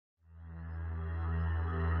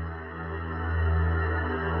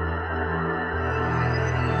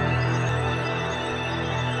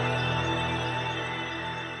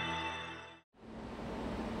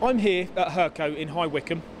I'm here at Hurco in High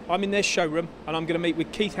Wycombe. I'm in their showroom and I'm going to meet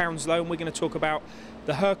with Keith Hounslow and we're going to talk about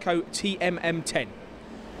the Hurco TMM10.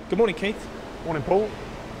 Good morning, Keith. Morning, Paul.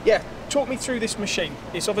 Yeah, talk me through this machine.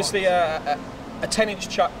 It's obviously a 10-inch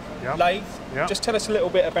chuck lathe. Yep. Just tell us a little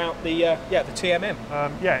bit about the TMM.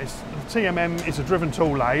 The TMM is a driven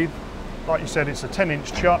tool lathe. Like you said, it's a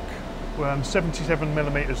 10-inch chuck, 77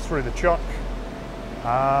 millimetres through the chuck.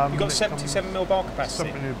 You've got 77mm bar capacity?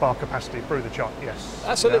 77mm bar capacity through the chuck, yes.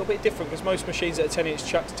 That's a little bit different because most machines that are 10-inch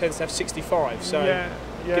chucks tend to have 65, so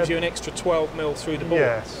it gives you an extra 12mm through the board.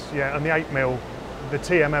 Yes, yeah, and the 8mm, the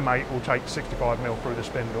TMM8 will take 65mm through the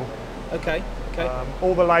spindle. Okay, okay.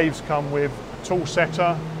 All the lathes come with a tool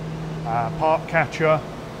setter, part catcher,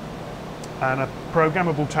 and a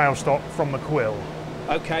programmable tailstock from the quill.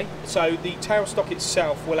 Okay, so the tailstock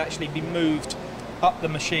itself will actually be moved up the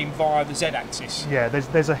machine via the Z-axis. Yeah,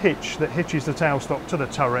 there's a hitch that hitches the tailstock to the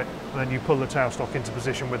turret, and then you pull the tailstock into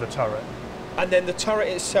position with the turret. And then the turret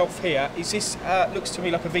itself here, is this, looks to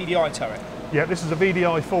me like a VDI turret? Yeah, this is a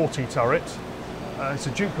VDI 40 turret. It's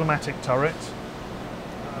a Duclomatic turret.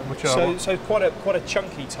 So quite a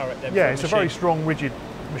chunky turret then. Yeah, it's a very strong, rigid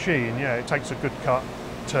machine. Yeah, it takes a good cut,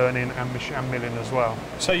 turning and milling as well.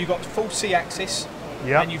 So you've got full C-axis,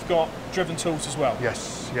 and you've got driven tools as well.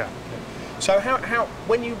 Yes, yeah. So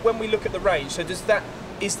when we look at the range, so is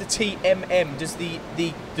the TMM, does the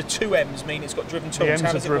two M's mean it's got driven tools? The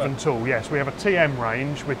M's are driven tool, yes. We have a TM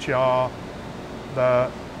range, which are the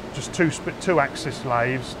just two axis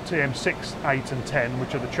lathes, TM6, 8 and 10,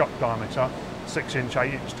 which are the chuck diameter, 6-inch,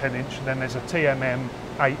 8-inch, 10-inch. And then there's a TMM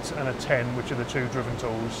 8 and a 10, which are the two driven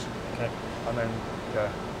tools. Okay. And then,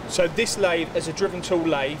 yeah. So this lathe, as a driven tool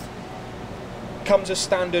lathe, comes as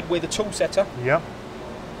standard with a tool setter. Yep.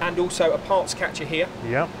 And also a parts catcher here.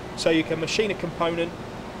 Yep. So you can machine a component,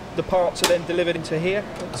 the parts are then delivered into here.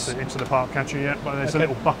 Into the part catcher, yeah. But there's a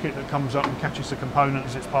little bucket that comes up and catches the component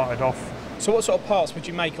as it's parted off. So what sort of parts would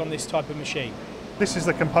you make on this type of machine? This is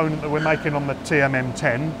the component that we're making on the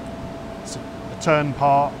TMM10. It's a turn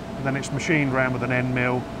part, and then it's machined round with an end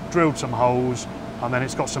mill, drilled some holes, and then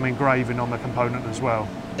it's got some engraving on the component as well.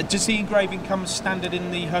 Does the engraving come standard in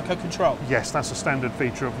the Hurco control? Yes, that's a standard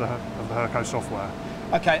feature of the Hurco software.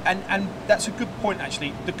 Okay, and that's a good point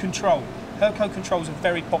actually, the control. Hurco controls are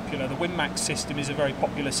very popular. The WinMax system is a very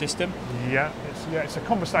popular system. Yeah, it's a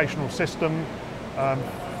conversational system,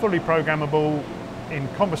 fully programmable in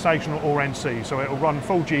conversational or NC, so it'll run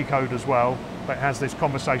full G-code as well, but it has this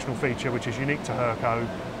conversational feature which is unique to Hurco,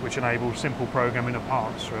 which enables simple programming of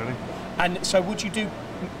parts, really. And so would you do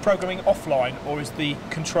programming offline, or is the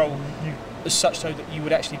control as such so that you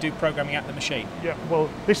would actually do programming at the machine? Yeah, well,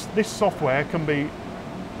 this software can be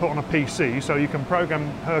put on a PC, so you can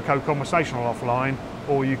program Hurco conversational offline,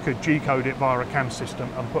 or you could G-code it via a CAN system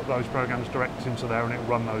and put those programs direct into there and it'll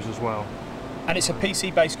run those as well. And it's a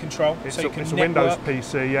PC-based control, so you can It's a Windows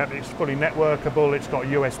PC, yeah, it's fully networkable, it's got a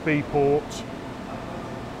USB port,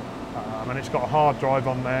 and it's got a hard drive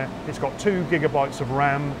on there. It's got 2 gigabytes of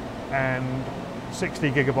RAM and 60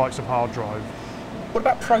 gigabytes of hard drive. What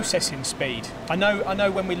about processing speed? I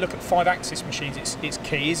know when we look at 5-axis machines, it's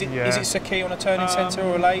key. Is it so key on a turning centre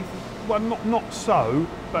or a lathe? Well, not so,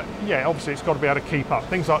 but yeah, obviously it's got to be able to keep up.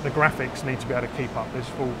 Things like the graphics need to be able to keep up. There's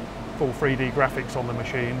full 3D graphics on the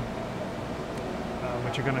machine,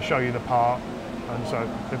 which are going to show you the part, and so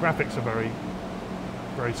the graphics are very,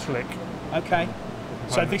 very slick. Okay.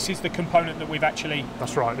 So this is the component that we've actually.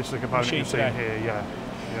 That's right. This is the component you're seeing here. Yeah,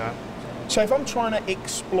 yeah. So if I'm trying to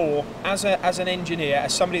explore as an engineer,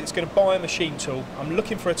 as somebody that's going to buy a machine tool, I'm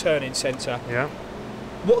looking for a turning centre. Yeah.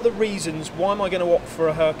 What are the reasons? Why am I going to opt for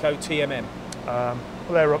a Hurco TMM?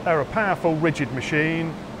 Well, they're a powerful, rigid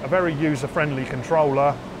machine, a very user-friendly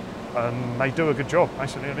controller, and they do a good job.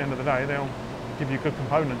 Basically, at the end of the day, they'll give you good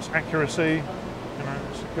components, accuracy. You know,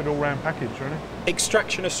 it's a good all-round package, really.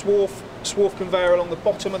 Extraction of swarf conveyor along the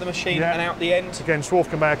bottom of the machine and out the end. Again, swarf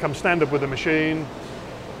conveyor comes standard with the machine.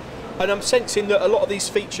 And I'm sensing that a lot of these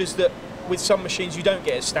features that with some machines you don't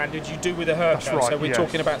get as standard, you do with a Hurco. That's right, so we're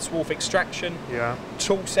talking about swarf extraction,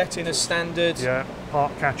 tool setting as standard,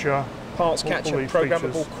 part catcher, parts catcher,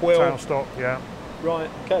 programmable quill, tailstock, Right,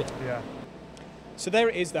 okay. Yeah. So there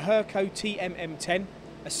it is, the Hurco TMM10,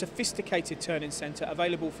 a sophisticated turning centre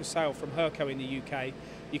available for sale from Hurco in the UK.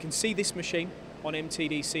 You can see this machine on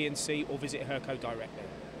MTDCNC or visit Hurco directly.